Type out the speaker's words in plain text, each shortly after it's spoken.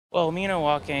Well, Mina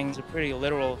Walking is a pretty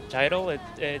literal title.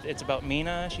 It's about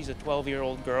Mina. She's a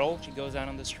 12-year-old girl. She goes out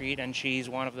on the street and she's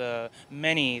one of the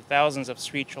many thousands of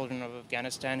street children of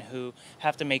Afghanistan who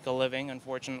have to make a living,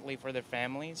 unfortunately, for their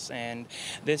families. And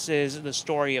this is the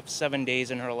story of 7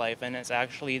 days in her life. And it's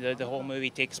actually the whole movie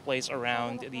takes place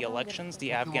around the elections,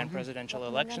 the Afghan presidential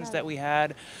elections that we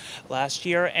had last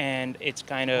year. And it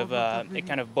kind of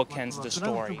bookends the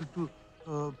story.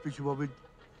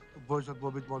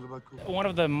 One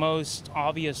of the most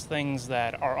obvious things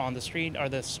that are on the street are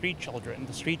the street children.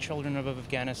 The street children of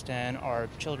Afghanistan are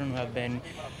children who have been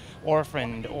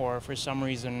orphaned or for some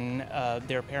reason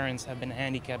their parents have been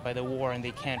handicapped by the war and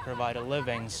they can't provide a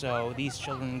living. So these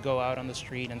children go out on the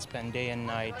street and spend day and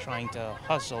night trying to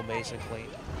hustle, basically.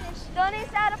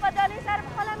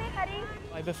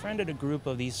 I befriended a group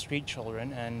of these street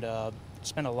children and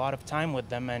spent a lot of time with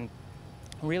them, and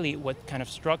really what kind of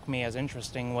struck me as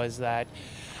interesting was that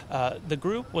the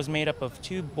group was made up of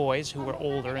two boys who were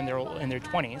older in their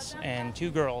 20s and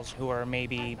two girls who were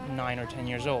maybe 9 or 10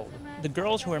 years old. The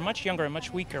girls, who were much younger and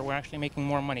much weaker, were actually making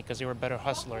more money because they were better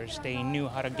hustlers. They knew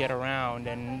how to get around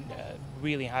and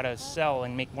really how to sell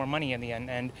and make more money in the end.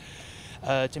 And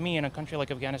to me, in a country like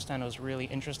Afghanistan, it was really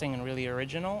interesting and really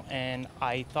original, and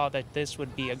I thought that this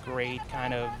would be a great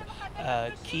kind of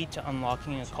key to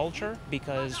unlocking a culture,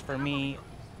 because for me,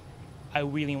 I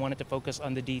really wanted to focus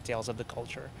on the details of the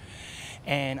culture.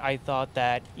 And I thought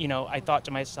that, I thought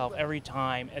to myself every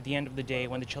time at the end of the day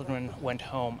when the children went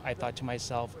home, I thought to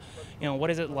myself, what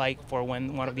is it like for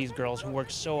when one of these girls who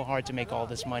works so hard to make all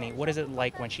this money, what is it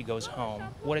like when she goes home?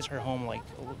 What is her home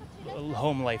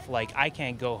life like? I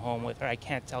can't go home with her. I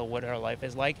can't tell what her life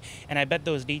is like. And I bet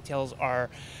those details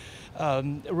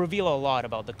reveal a lot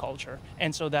about the culture.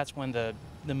 And so that's when the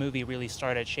movie really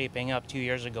started shaping up 2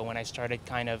 years ago, when I started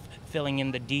kind of filling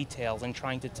in the details and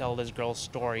trying to tell this girl's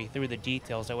story through the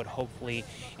details that would hopefully,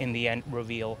 in the end,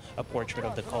 reveal a portrait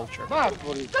of the culture.